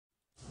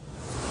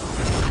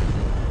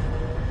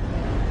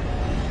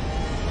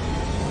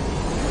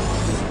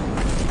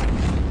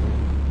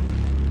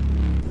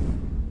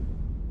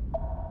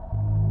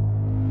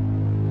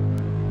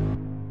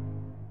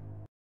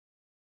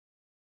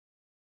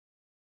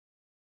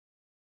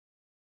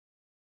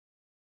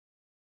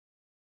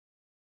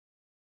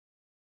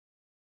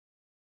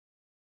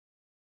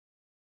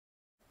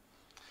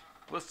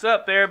What's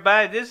up,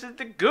 everybody? This is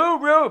the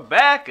Guru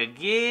back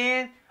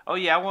again. Oh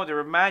yeah, I wanted to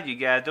remind you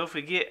guys, don't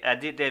forget I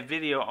did that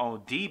video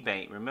on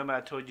Debank. Remember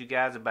I told you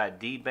guys about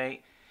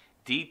Debank?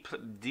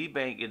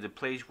 Debank is the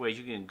place where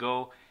you can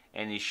go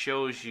and it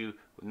shows you,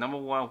 number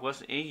one,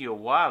 what's in your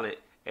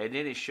wallet, and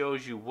then it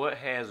shows you what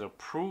has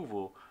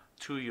approval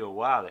to your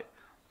wallet.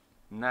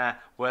 Now,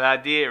 what I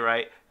did,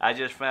 right, I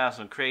just found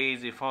some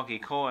crazy funky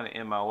coin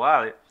in my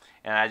wallet,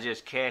 and I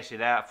just cashed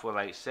it out for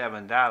like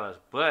 $7.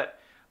 But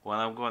what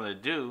I'm going to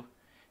do,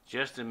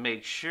 just to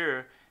make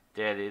sure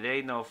that it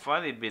ain't no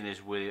funny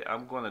business with it,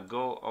 I'm going to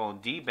go on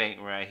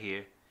Debank right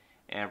here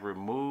and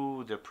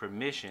remove the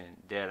permission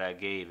that I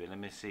gave it. Let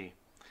me see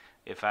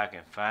if I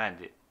can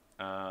find it.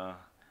 I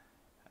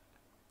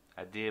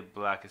did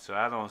block it, so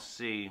I don't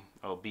see.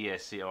 Oh,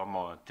 BSC. Oh, I'm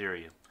on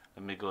Ethereum.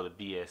 Let me go to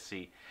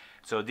BSC.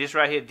 So this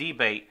right here,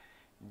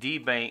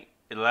 Debank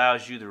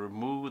allows you to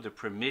remove the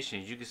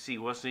permissions. You can see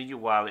what's in your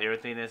wallet,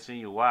 everything that's in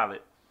your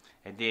wallet,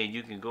 and then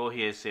you can go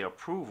here and say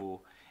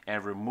approval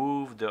and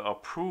remove the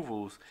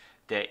approvals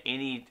that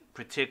any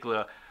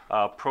particular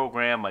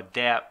program or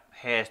dApp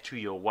has to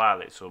your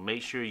wallet. So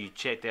make sure you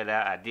check that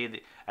out. I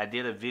did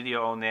a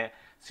video on that.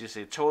 So it's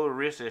a total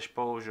risk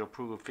exposure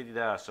approval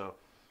 $50. So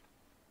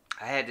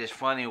I had this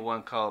funny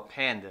one called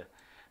Panda.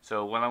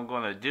 So what I'm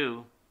gonna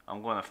do,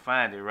 I'm gonna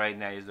find it right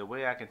now. Is the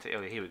way I can tell.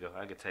 Okay, here we go.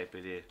 I can type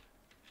it in.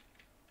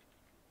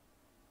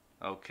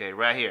 Okay,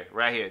 right here.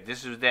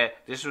 This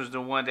was the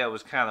one that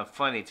was kind of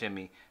funny to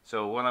me.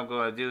 So what I'm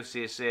gonna do,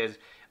 see, it says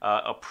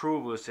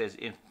approval. It says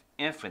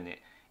infinite.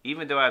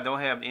 Even though I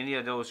don't have any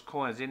of those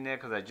coins in there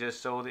because I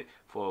just sold it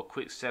for a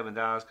quick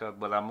 $7.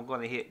 But I'm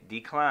gonna hit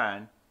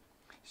decline.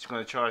 It's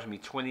gonna charge me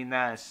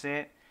 29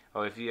 cents.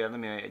 Or if you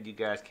you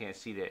guys can't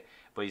see that,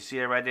 but you see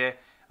it right there.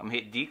 I'm gonna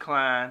hit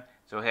decline.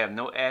 So I have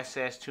no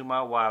access to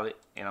my wallet,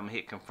 and I'm gonna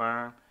hit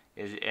confirm,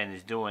 and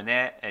it's doing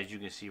that, as you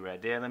can see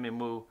right there. Let me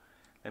move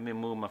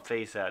my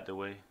face out the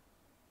way.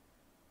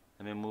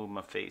 Let me move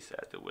my face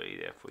out the way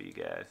there for you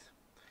guys.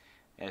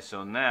 And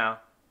so now,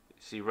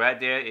 see right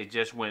there, it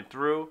just went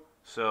through.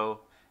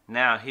 So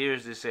now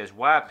here's it says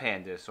Y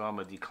Panda. So I'm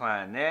gonna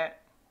decline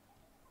that.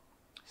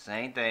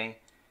 Same thing.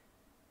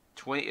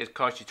 It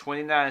costs you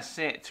 29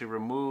 cents to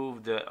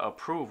remove the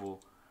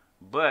approval,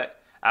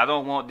 but I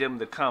don't want them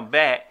to come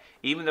back,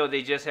 even though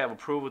they just have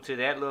approval to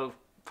that little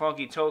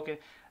funky token.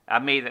 I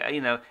made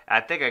it,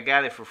 I think I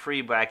got it for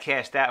free, but I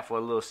cashed out for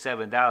a little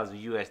 $7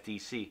 in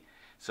USDC.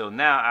 So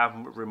now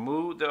I've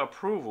removed the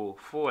approval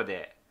for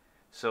that.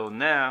 So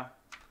now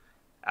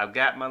I've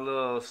got my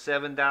little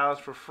 $7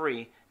 for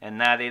free, and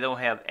now they don't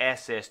have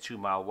access to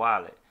my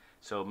wallet.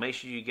 So make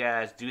sure you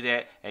guys do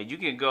that, and you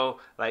can go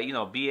like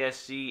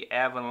BSC,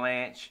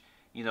 Avalanche,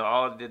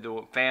 all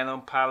the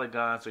Phantom,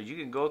 Polygon. So you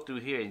can go through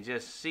here and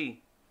just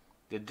see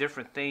the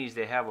different things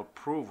that have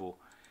approval.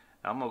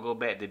 I'm gonna go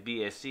back to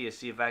BSC and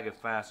see if I can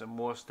find some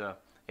more stuff.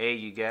 Hey,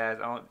 you guys,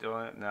 I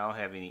don't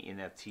have any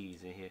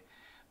NFTs in here,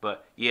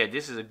 but yeah,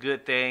 this is a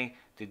good thing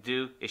to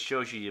do. It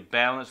shows you your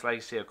balance, like I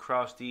said,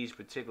 across these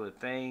particular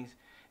things.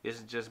 This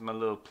is just my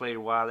little play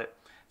wallet.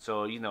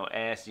 So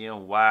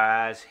ASIM,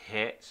 WISE,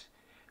 HEX,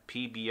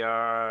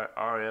 PBR,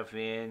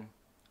 RFN.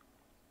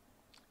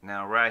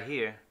 Now right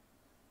here,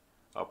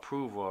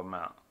 approval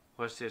amount.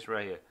 What's this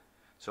right here?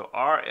 So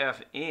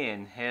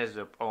RFN has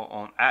the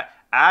on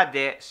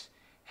IDEX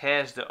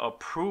has the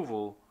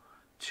approval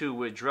to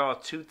withdraw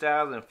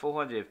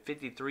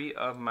 2,453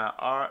 of my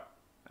art.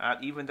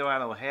 Even though I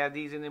don't have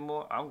these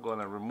anymore, I'm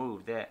gonna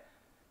remove that.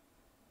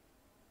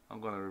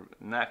 I'm gonna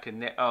not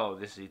connect. Oh,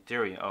 this is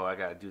Ethereum. Oh, I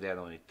gotta do that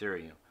on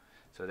Ethereum.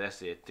 So that's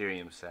the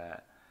Ethereum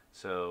side.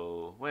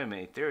 So wait a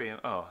minute, Ethereum.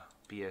 Oh,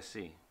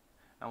 BSC.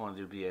 I want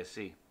to do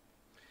BSC.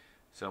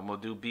 So I'm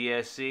gonna do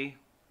BSC.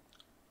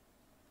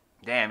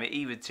 Damn, it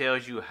even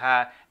tells you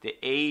the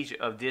age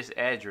of this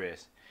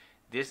address.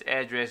 This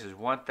address is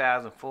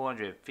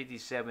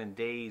 1,457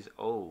 days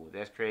old.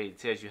 That's crazy. It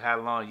tells you how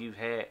long you've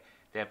had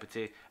that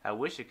particular. I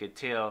wish it could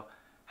tell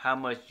how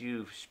much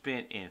you've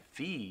spent in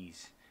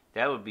fees.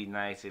 That would be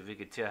nice if it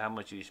could tell how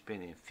much you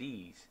spent in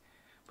fees.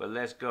 But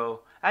let's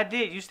go. I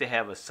used to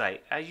have a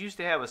site. I used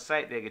to have a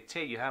site that could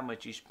tell you how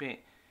much you spent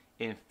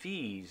in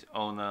fees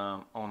on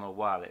a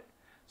wallet.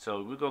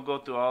 So we're gonna go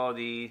through all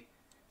these.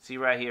 See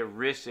right here,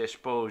 risk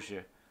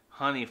exposure,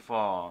 Honey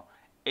Farm,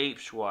 Ape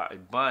Swap,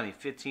 Bunny,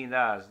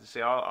 $15.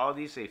 Say all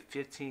these say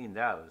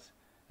 $15.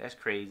 That's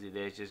crazy.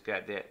 They just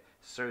got that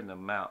certain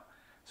amount.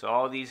 So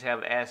all these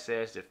have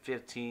access to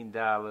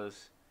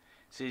 $15.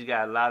 See, you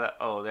got a lot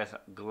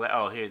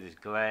of here's this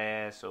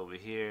glass over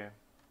here.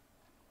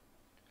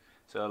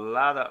 So a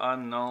lot of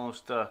unknown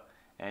stuff,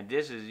 and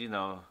this is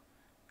a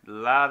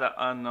lot of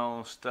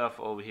unknown stuff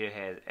over here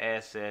has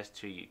access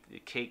to the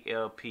Cake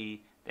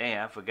LP.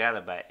 Damn, I forgot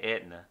about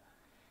Aetna,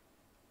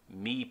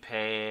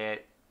 MePad,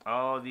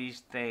 all these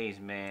things,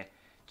 man.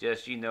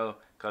 Just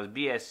cause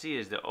BSC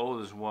is the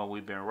oldest one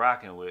we've been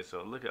rocking with.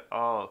 So look at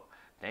all.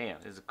 Damn,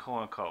 there's a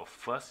coin called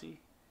Fussy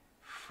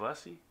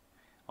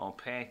on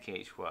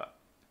Pancake Swap.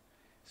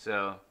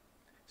 So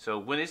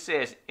when it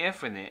says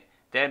infinite,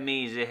 that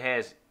means it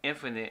has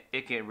infinite.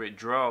 It can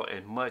withdraw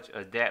as much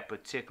of that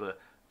particular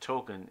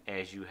token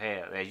as you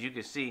have. As you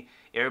can see,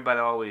 everybody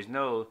always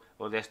knows,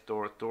 well, that's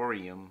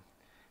thorium.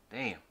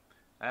 Damn,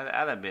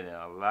 I done been in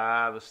a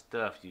lot of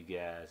stuff, you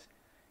guys.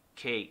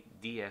 Cake,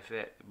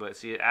 DFS, but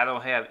see, I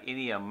don't have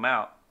any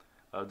amount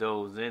of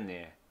those in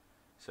there.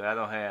 So I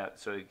don't have,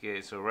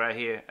 so right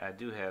here, I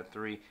do have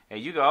 3. And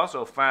you can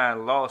also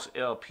find lost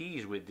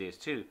LPs with this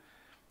too.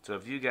 So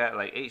if you got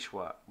like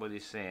HSwap, what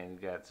is saying,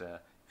 you got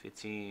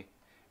 15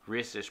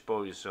 risk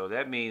exposure. So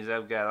that means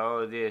I've got all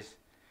of this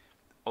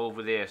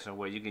over there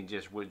somewhere. You can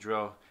just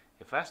withdraw.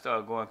 If I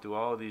start going through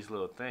all these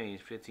little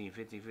things, 15,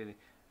 15, 50,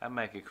 I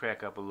might could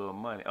crack up a little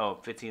money. Oh,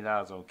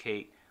 $15 on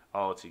Cake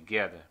all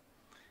together.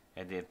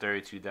 And then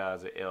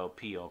 $32 a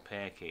LP on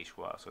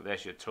PancakeSwap. So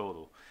that's your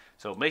total.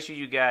 So make sure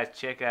you guys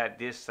check out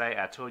this site.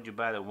 I told you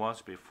about it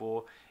once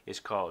before. It's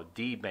called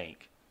Debank.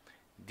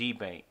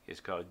 Debank. It's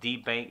called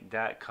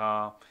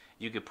Debank.com.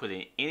 You can put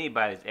in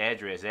anybody's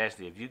address.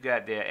 Actually, if you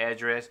got their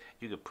address,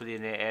 you can put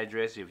in their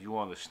address. If you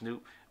want to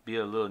snoop, be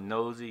a little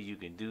nosy, you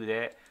can do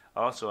that.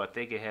 Also, I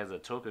think it has a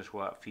token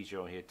swap feature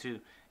on here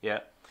too. Yeah,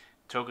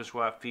 token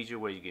swap feature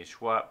where you can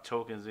swap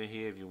tokens in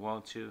here if you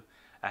want to.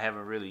 I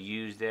haven't really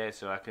used that,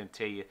 so I couldn't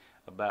tell you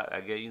about. I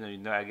guess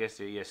I guess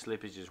the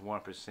slippage is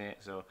 1%.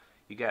 So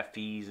you got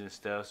fees and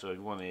stuff. So if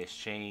you want to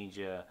exchange,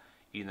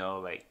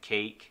 like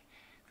Cake.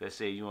 Let's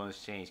say you want to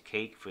exchange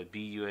Cake for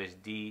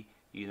BUSD.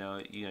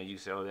 You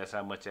say, oh, that's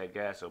how much I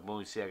got. So boom,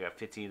 you see I got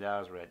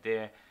 $15 right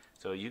there.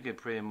 So you can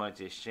pretty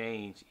much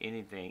exchange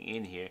anything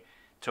in here.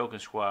 Token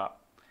swap.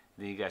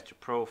 Then you got your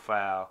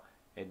profile,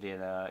 and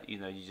then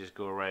you just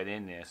go right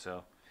in there.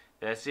 So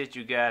that's it,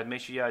 you guys.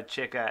 Make sure y'all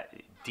check out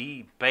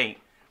Debank.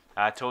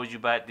 I told you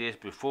about this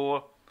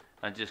before.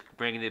 I'm just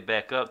bringing it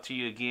back up to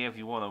you again. If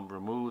you want to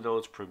remove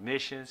those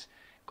permissions,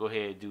 go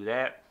ahead and do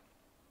that.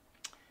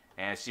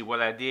 And see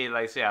what I did.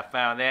 Like I said, I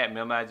found that.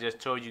 Remember, I just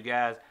told you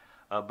guys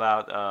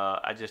about.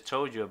 I just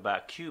told you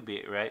about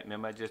Qubit, right?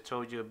 Remember, I just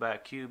told you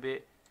about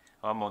Qubit.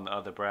 Oh, I'm on the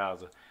other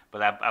browser,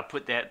 but I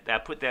put that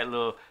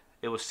little.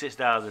 It was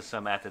 $6 or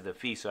something after the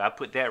fee, so I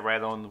put that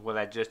right on what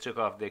I just took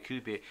off the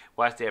Qubit.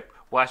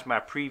 Watch my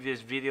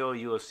previous video.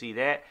 You will see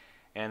that,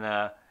 and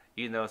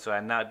so I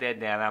knocked that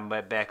down. I'm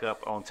back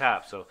up on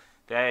top. So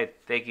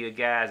thank you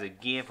guys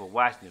again for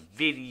watching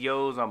the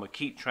videos. I'm gonna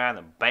keep trying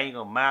to bang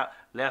them out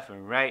left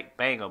and right,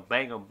 bang them,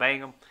 bang them, bang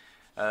them.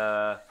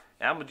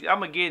 I'm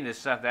gonna get into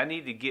something. I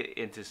need to get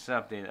into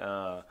something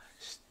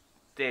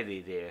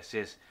steady there.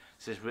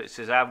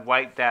 Since I've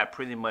wiped out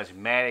pretty much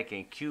Matic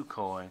and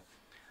Qcoin,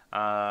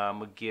 I'm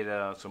gonna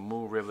get some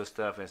Moon River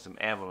stuff and some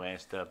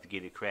Avalanche stuff to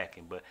get it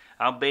cracking. But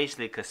I'm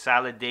basically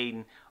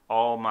consolidating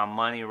all my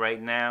money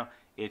right now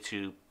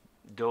into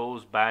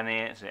those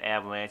Binance and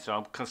Avalanche. So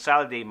I'm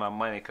consolidating my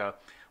money, because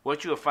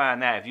what you'll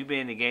find out, if you've been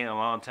in the game a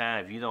long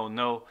time, if you don't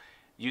know,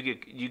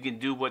 you can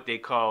do what they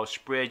call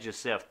spread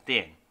yourself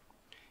thin.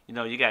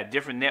 You got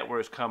different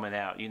networks coming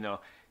out.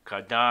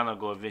 Cardano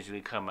will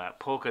eventually come out.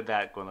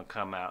 Polkadot gonna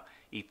come out.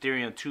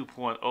 Ethereum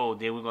 2.0.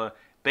 Then we're gonna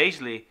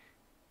basically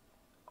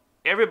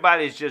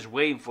everybody's just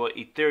waiting for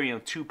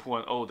Ethereum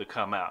 2.0 to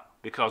come out,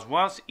 because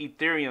once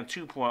Ethereum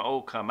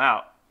 2.0 come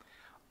out,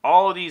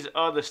 all these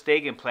other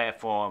staking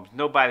platforms,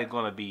 nobody's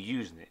going to be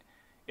using it.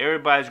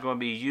 Everybody's going to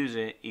be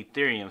using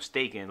Ethereum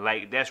staking.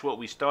 Like, that's what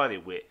we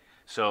started with.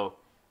 So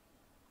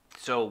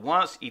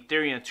once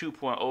Ethereum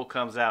 2.0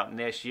 comes out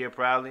next year,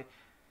 probably,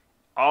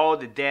 all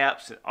the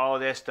dApps and all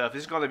that stuff,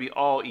 it's going to be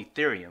all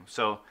Ethereum.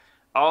 So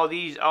all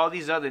these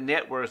other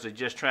networks are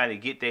just trying to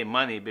get their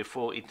money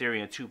before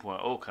Ethereum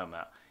 2.0 come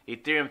out.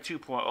 Ethereum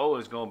 2.0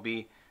 is going to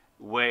be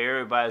where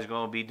everybody's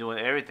going to be doing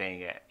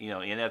everything at.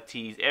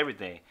 NFTs,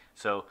 everything.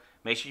 So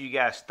make sure you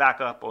guys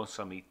stock up on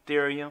some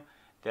Ethereum.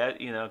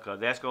 Because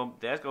that's gonna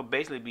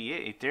basically be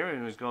it.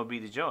 Ethereum is gonna be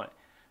the joint.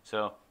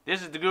 So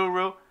this is the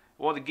Guru. I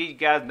want to give you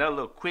guys another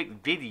little quick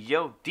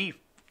video.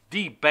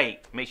 Debank.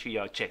 Make sure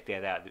y'all check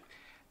that out.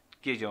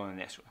 Get you on the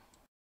next one.